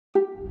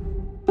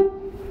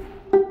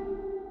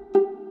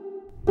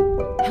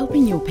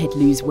Helping your pet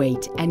lose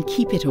weight and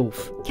keep it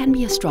off can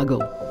be a struggle.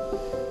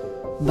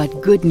 But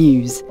good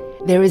news,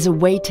 there is a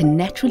way to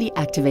naturally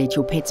activate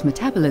your pet's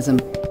metabolism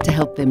to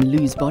help them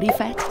lose body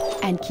fat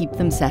and keep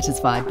them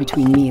satisfied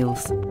between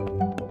meals.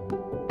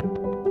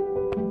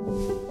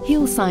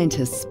 Hill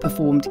scientists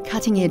performed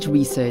cutting-edge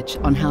research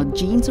on how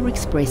genes are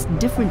expressed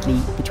differently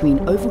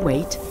between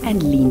overweight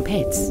and lean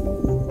pets.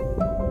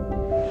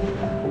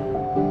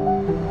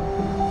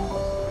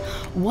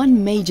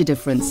 One major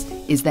difference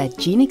is that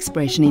gene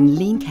expression in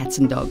lean cats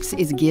and dogs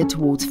is geared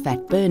towards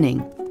fat burning,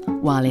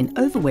 while in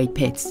overweight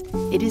pets,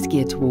 it is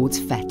geared towards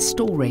fat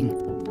storing.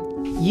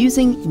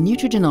 Using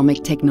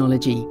Nutrigenomic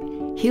technology,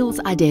 Hills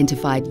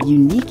identified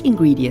unique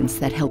ingredients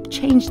that help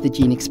change the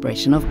gene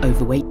expression of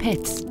overweight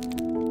pets.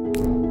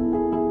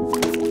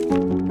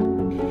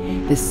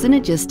 The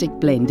synergistic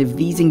blend of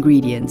these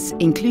ingredients,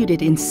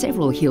 included in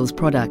several Hills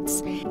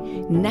products,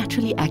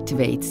 naturally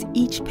activates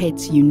each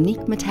pet's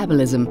unique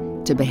metabolism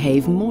to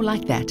behave more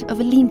like that of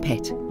a lean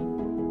pet.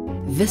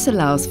 This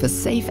allows for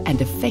safe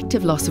and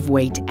effective loss of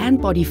weight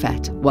and body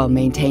fat while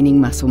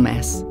maintaining muscle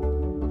mass.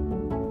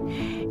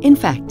 In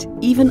fact,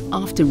 even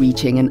after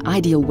reaching an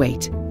ideal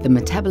weight, the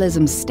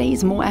metabolism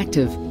stays more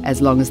active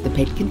as long as the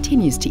pet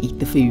continues to eat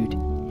the food.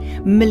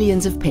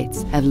 Millions of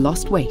pets have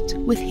lost weight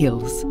with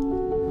Hills.